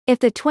If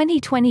the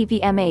 2020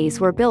 VMAs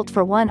were built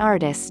for one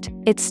artist,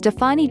 it's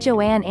Stefani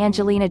Joanne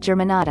Angelina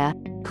Germanotta,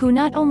 who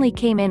not only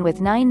came in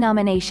with 9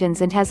 nominations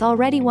and has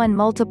already won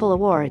multiple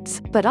awards,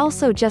 but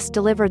also just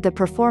delivered the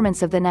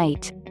performance of the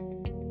night.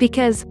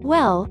 Because,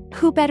 well,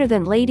 who better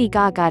than Lady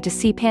Gaga to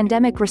see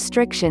pandemic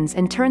restrictions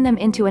and turn them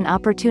into an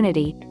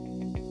opportunity?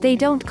 They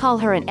don't call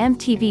her an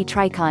MTV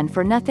Tricon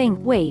for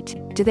nothing. Wait,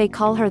 do they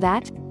call her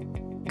that?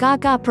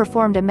 Gaga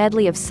performed a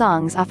medley of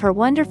songs off her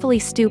wonderfully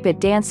stupid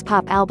dance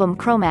pop album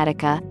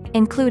Chromatica,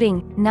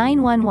 including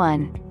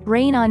 911,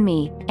 Rain on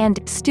Me, and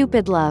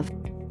Stupid Love.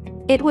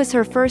 It was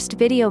her first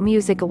Video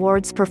Music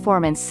Awards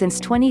performance since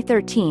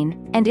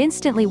 2013, and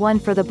instantly won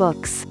for the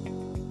books.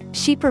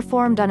 She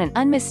performed on an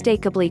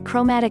unmistakably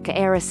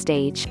Chromatica-era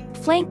stage,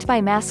 flanked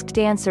by masked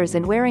dancers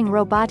and wearing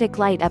robotic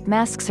light-up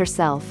masks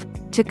herself,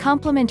 to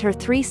complement her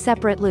 3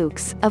 separate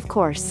looks, of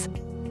course.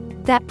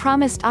 That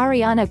promised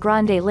Ariana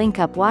Grande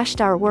linkup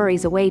washed our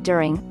worries away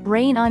during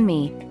Rain on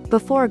Me,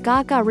 before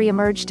Gaga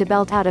re-emerged to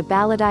belt out a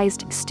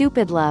balladized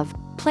Stupid Love,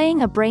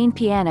 playing a brain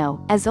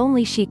piano, as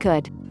only she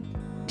could.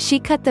 She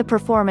cut the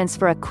performance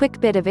for a quick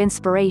bit of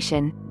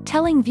inspiration,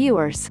 telling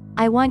viewers,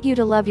 "I want you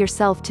to love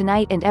yourself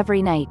tonight and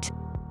every night.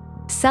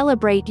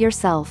 Celebrate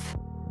yourself.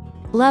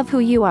 Love who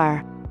you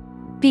are.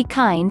 Be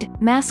kind,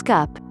 mask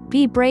up,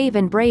 be brave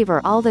and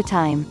braver all the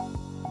time."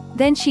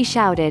 Then she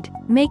shouted,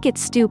 "Make it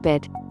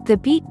stupid." The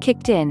beat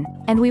kicked in,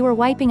 and we were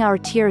wiping our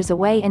tears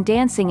away and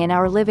dancing in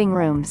our living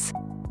rooms.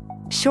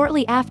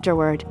 Shortly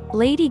afterward,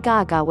 Lady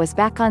Gaga was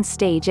back on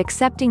stage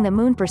accepting the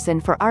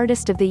Moonperson for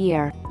Artist of the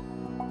Year.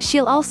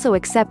 She'll also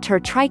accept her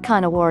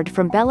Tricon Award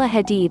from Bella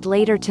Hadid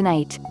later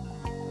tonight.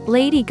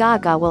 Lady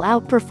Gaga will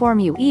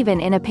outperform you even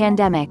in a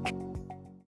pandemic.